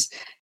business,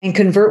 and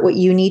convert what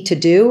you need to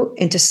do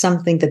into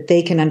something that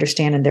they can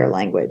understand in their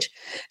language.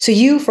 So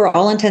you, for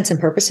all intents and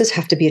purposes,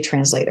 have to be a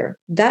translator.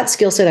 That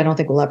skill set, I don't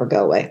think will ever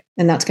go away.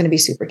 And that's going to be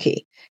super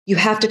key. You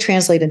have to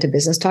translate into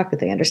business talk that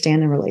they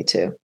understand and relate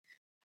to.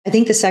 I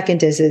think the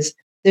second is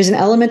there's an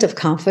element of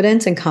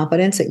confidence and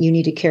competence that you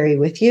need to carry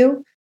with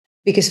you,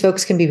 because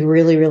folks can be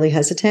really, really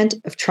hesitant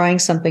of trying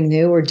something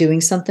new or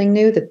doing something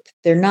new that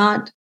they're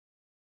not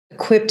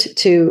equipped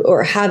to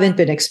or haven't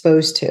been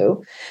exposed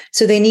to.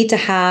 So they need to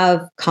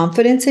have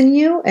confidence in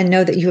you and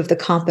know that you have the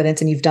competence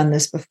and you've done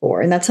this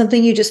before. And that's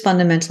something you just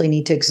fundamentally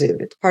need to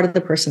exude. It's part of the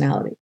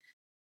personality.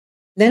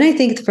 Then I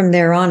think from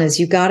there on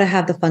is you got to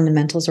have the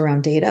fundamentals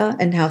around data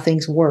and how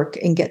things work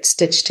and get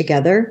stitched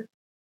together.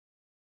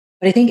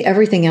 But I think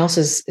everything else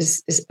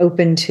is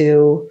open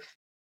to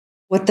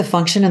what the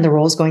function and the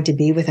role is going to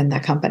be within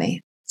that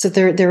company. So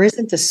there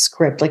isn't a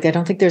script. Like, I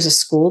don't think there's a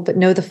school, but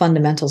know the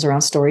fundamentals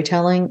around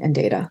storytelling and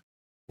data.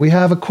 We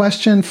have a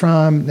question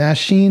from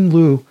Nasheen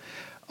Liu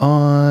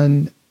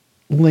on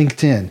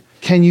LinkedIn.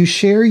 Can you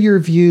share your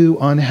view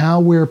on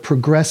how we're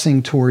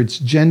progressing towards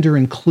gender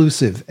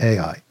inclusive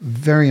AI?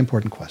 Very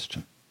important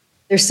question.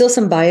 There's still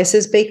some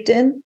biases baked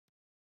in,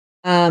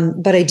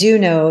 but I do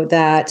know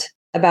that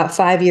about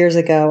 5 years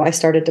ago, I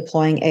started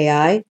deploying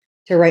AI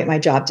to write my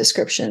job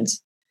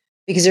descriptions,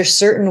 because there's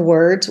certain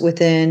words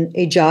within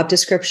a job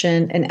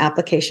description and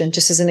application,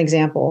 just as an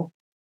example,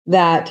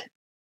 that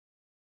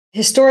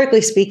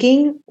historically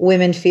speaking,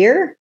 women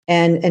fear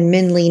and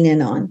men lean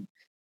in on.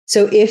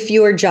 So if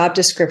your job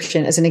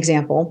description, as an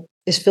example,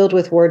 is filled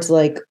with words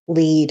like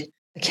lead,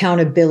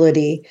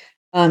 accountability,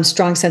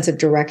 strong sense of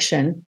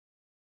direction,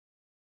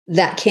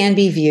 that can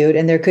be viewed,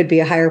 and there could be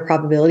a higher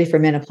probability for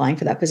men applying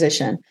for that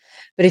position.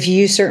 But if you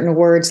use certain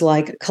words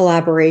like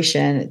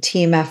collaboration,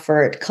 team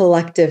effort,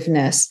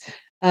 collectiveness,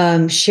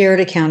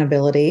 shared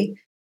accountability,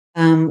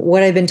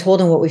 what I've been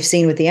told and what we've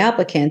seen with the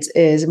applicants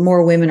is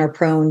more women are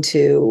prone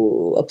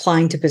to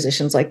applying to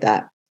positions like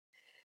that.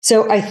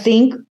 So I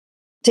think,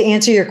 to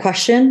answer your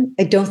question,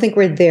 I don't think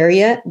we're there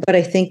yet, but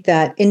I think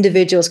that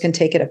individuals can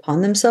take it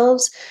upon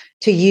themselves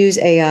to use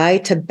AI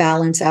to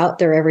balance out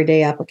their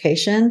everyday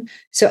application.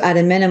 So at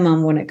a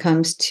minimum, when it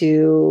comes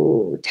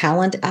to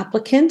talent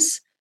applicants,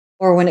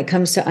 or when it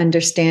comes to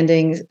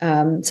understanding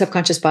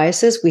subconscious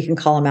biases, we can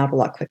call them out a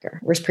lot quicker,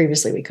 whereas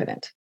previously we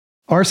couldn't.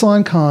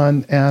 Arslan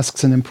Khan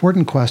asks an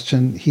important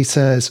question. He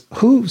says,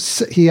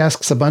 he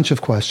asks a bunch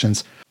of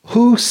questions.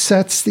 Who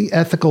sets the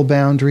ethical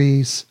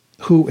boundaries?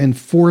 Who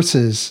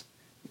enforces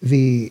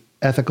the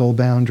ethical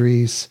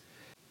boundaries?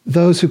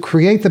 Those who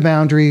create the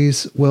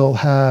boundaries will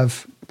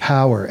have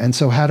power. And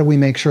so how do we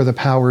make sure the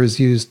power is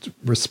used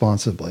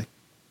responsibly?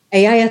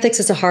 AI ethics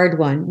is a hard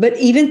one, but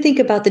even think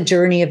about the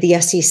journey of the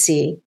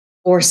SEC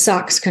or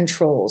SOX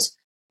controls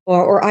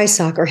or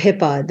ISOC or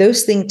HIPAA.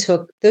 Those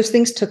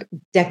things took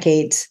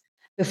decades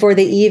before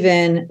they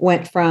even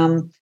went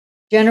from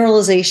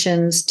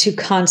generalizations to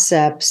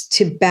concepts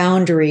to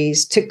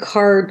boundaries to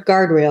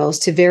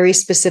guardrails to very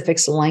specific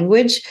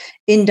language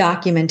in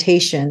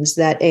documentations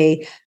that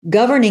a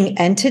governing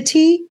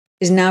entity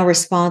is now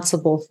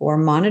responsible for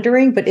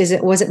monitoring, but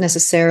wasn't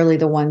necessarily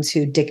the ones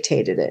who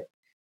dictated it.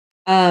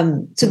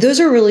 So those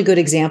are really good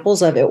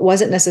examples of it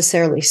wasn't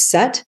necessarily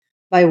set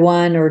by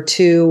 1 or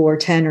 2 or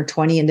 10 or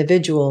 20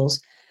 individuals,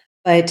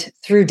 but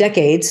through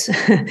decades,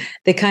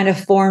 they kind of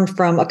formed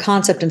from a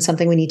concept and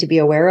something we need to be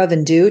aware of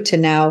and do to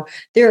now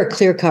there are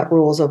clear-cut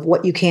rules of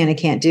what you can and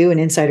can't do, and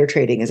insider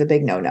trading is a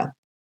big no-no.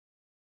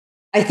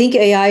 I think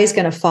AI is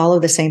going to follow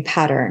the same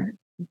pattern.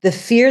 The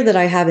fear that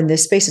I have in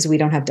this space is we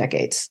don't have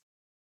decades.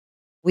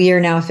 We are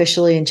now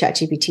officially in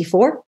ChatGPT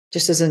 4,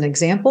 just as an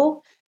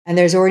example, and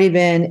there's already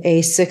been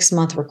a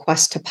 6-month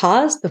request to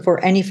pause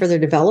before any further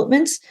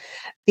developments,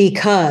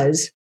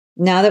 because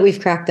now that we've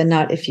cracked the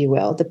nut, if you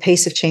will, the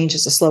pace of change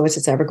is the slowest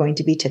it's ever going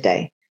to be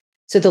today.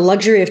 So the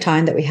luxury of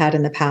time that we had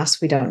in the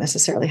past, we don't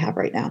necessarily have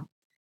right now.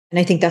 And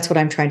I think that's what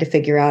I'm trying to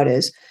figure out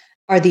is,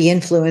 are the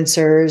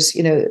influencers,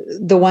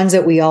 the ones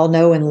that we all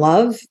know and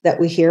love that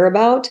we hear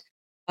about,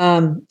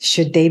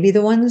 should they be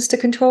the ones to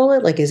control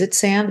it? Like, is it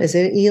Sam? Is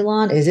it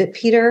Elon? Is it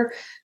Peter?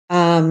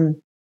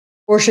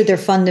 Or should there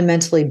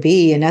fundamentally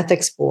be an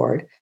ethics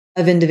board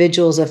of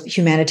individuals, of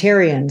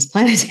humanitarians,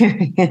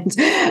 planetarians,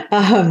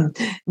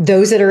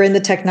 those that are in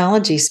the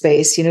technology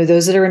space,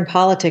 those that are in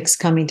politics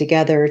coming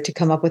together to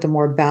come up with a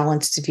more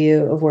balanced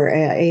view of where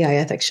AI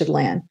ethics should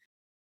land.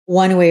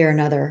 One way or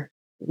another,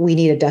 we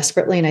need it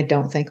desperately, and I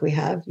don't think we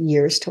have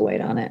years to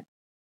wait on it.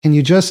 Can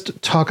you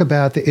just talk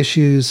about the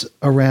issues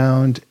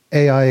around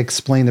AI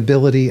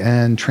explainability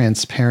and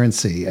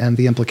transparency and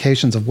the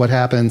implications of what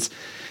happens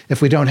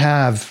if we don't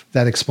have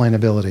that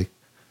explainability?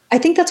 I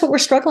think that's what we're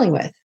struggling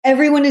with.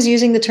 Everyone is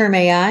using the term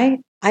AI.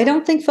 I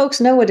don't think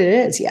folks know what it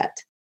is yet.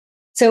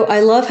 So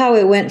I love how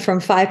it went from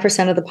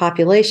 5% of the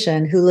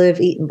population who live,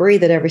 eat, and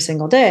breathe it every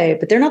single day,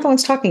 but they're not the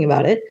ones talking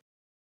about it.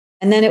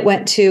 And then it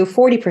went to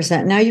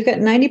 40%. Now you've got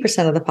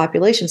 90% of the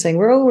population saying,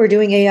 we're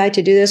doing AI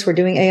to do this. We're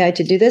doing AI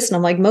to do this. And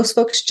I'm like, most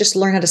folks just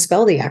learn how to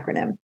spell the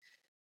acronym.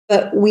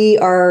 But we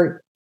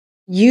are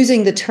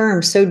using the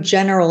term so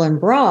general and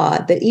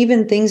broad that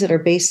even things that are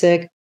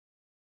basic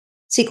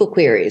SQL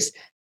queries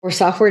or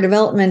software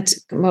development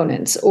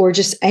components or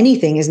just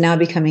anything is now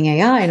becoming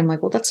AI. And I'm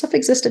like, well, that stuff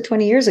existed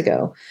 20 years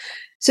ago.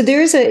 So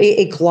there's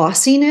a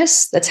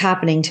glossiness that's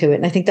happening to it.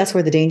 And I think that's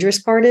where the dangerous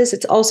part is.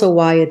 It's also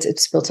why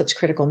it's built such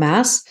critical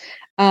mass.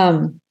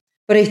 But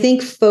I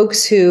think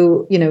folks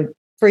who,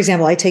 for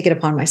example, I take it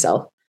upon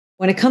myself.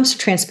 When it comes to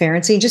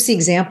transparency, just the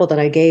example that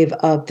I gave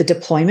of the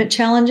deployment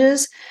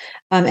challenges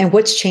and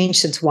what's changed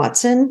since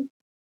Watson,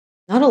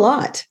 not a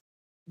lot,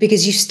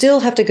 because you still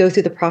have to go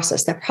through the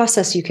process. That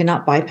process you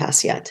cannot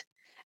bypass yet.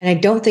 And I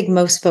don't think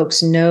most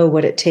folks know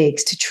what it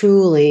takes to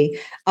truly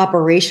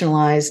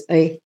operationalize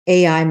a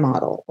AI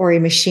model or a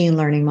machine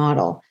learning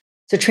model.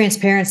 So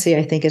transparency,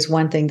 I think, is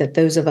one thing that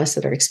those of us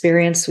that are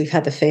experienced, we've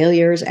had the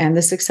failures and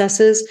the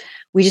successes.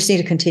 We just need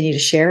to continue to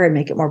share and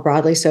make it more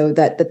broadly so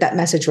that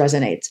message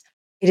resonates.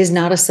 It is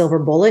not a silver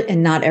bullet,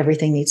 and not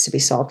everything needs to be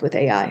solved with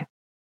AI.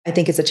 I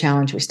think it's a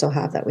challenge we still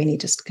have that we need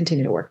to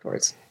continue to work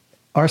towards.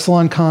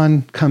 Arsalan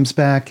Khan comes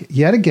back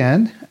yet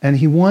again, and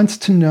he wants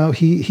to know,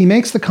 he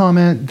makes the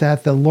comment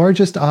that the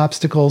largest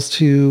obstacles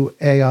to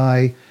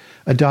AI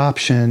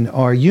adoption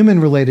are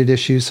human-related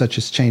issues such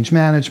as change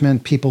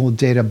management, people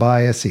data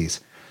biases.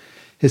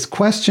 His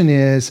question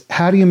is,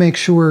 how do you make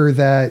sure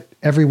that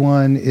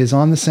everyone is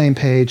on the same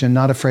page and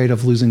not afraid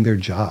of losing their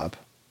job?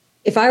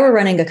 If I were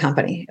running a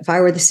company, if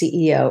I were the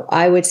CEO,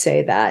 I would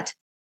say that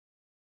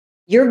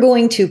you're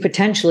going to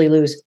potentially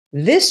lose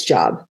this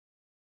job,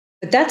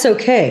 but that's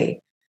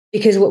okay,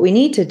 because what we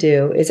need to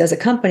do is, as a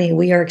company,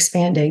 we are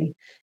expanding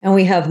and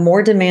we have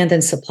more demand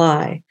than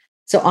supply.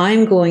 So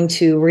I'm going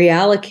to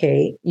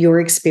reallocate your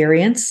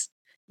experience,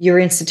 your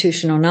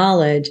institutional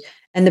knowledge,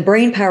 and the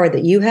brain power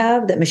that you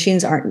have that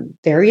machines aren't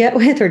there yet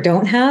with or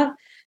don't have,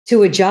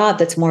 to a job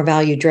that's more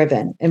value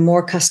driven and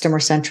more customer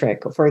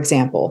centric, for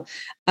example.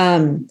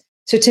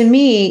 So to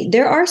me,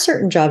 there are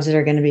certain jobs that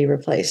are going to be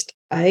replaced.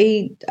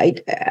 I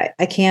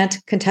can't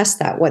contest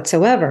that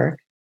whatsoever.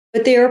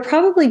 But there are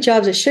probably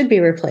jobs that should be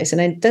replaced. And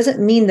it doesn't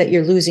mean that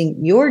you're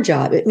losing your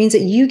job. It means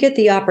that you get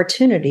the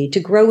opportunity to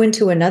grow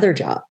into another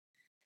job.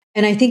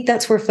 And I think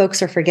that's where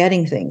folks are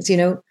forgetting things.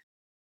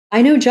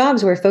 I know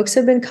jobs where folks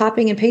have been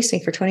copying and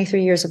pasting for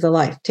 23 years of their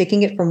life,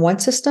 taking it from one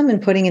system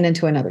and putting it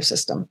into another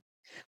system.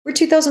 We're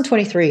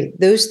 2023.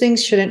 Those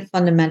things shouldn't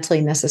fundamentally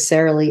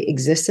necessarily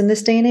exist in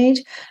this day and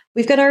age.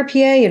 We've got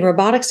RPA and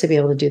robotics to be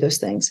able to do those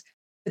things.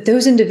 But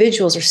those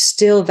individuals are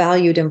still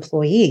valued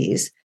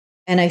employees.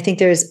 And I think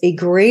there's a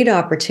great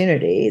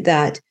opportunity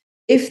that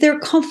if they're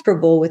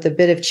comfortable with a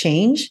bit of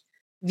change,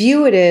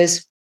 view it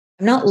as,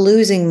 I'm not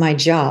losing my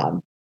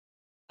job.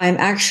 I'm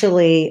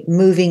actually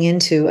moving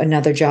into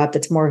another job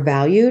that's more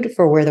valued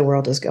for where the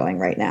world is going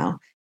right now.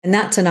 And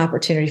that's an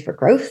opportunity for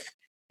growth,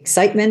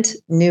 excitement,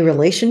 new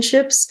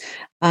relationships.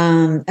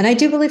 And I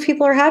do believe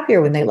people are happier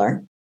when they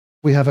learn.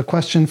 We have a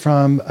question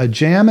from a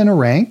Jam and a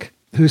Rank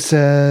who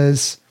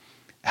says,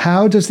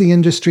 how does the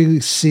industry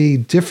see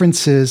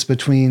differences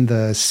between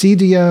the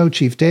CDO,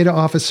 Chief Data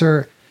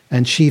Officer,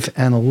 and Chief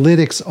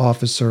Analytics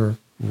Officer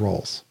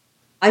roles?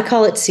 I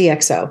call it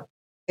CXO.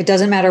 It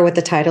doesn't matter what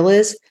the title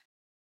is.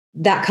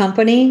 That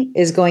company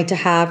is going to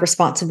have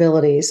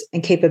responsibilities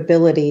and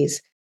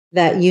capabilities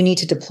that you need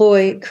to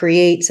deploy,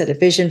 create, set a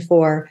vision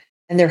for,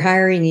 and they're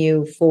hiring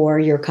you for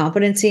your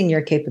competency and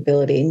your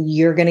capability. And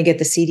you're going to get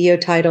the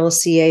CDO title,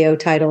 CAO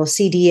title,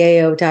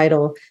 CDAO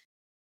title.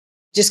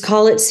 Just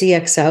call it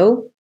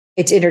CXO.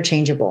 It's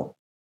interchangeable.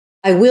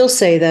 I will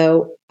say,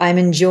 though, I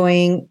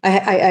enjoyed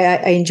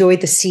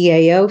the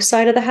CAO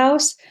side of the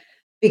house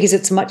because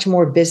it's much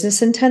more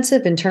business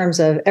intensive in terms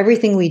of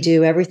everything we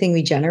do, everything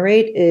we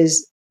generate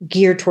is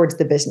geared towards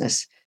the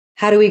business.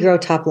 How do we grow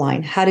top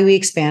line? How do we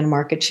expand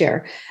market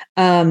share?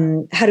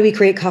 How do we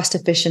create cost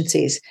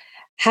efficiencies?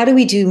 How do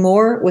we do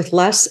more with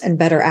less and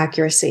better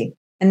accuracy?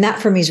 And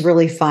that for me is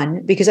really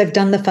fun because I've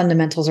done the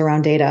fundamentals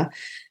around data.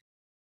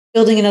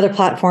 Building another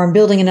platform,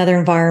 building another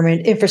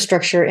environment,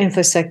 infrastructure,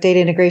 InfoSec, data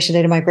integration,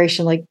 data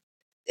migration, like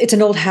it's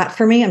an old hat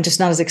for me. I'm just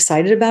not as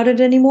excited about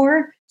it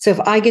anymore. So if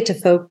I get to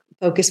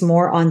focus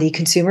more on the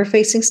consumer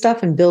facing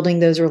stuff and building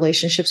those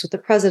relationships with the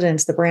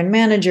presidents, the brand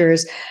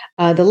managers,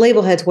 the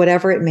label heads,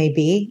 whatever it may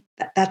be.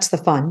 That's the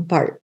fun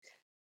part.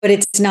 But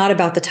it's not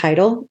about the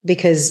title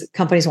because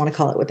companies want to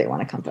call it what they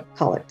want to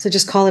call it. So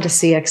just call it a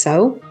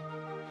CXO.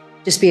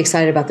 Just be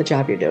excited about the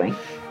job you're doing.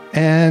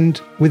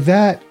 And with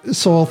that,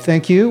 Sol,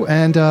 thank you.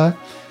 And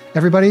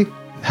everybody,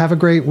 have a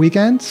great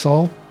weekend.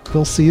 Sol,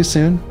 we'll see you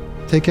soon.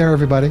 Take care,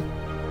 everybody.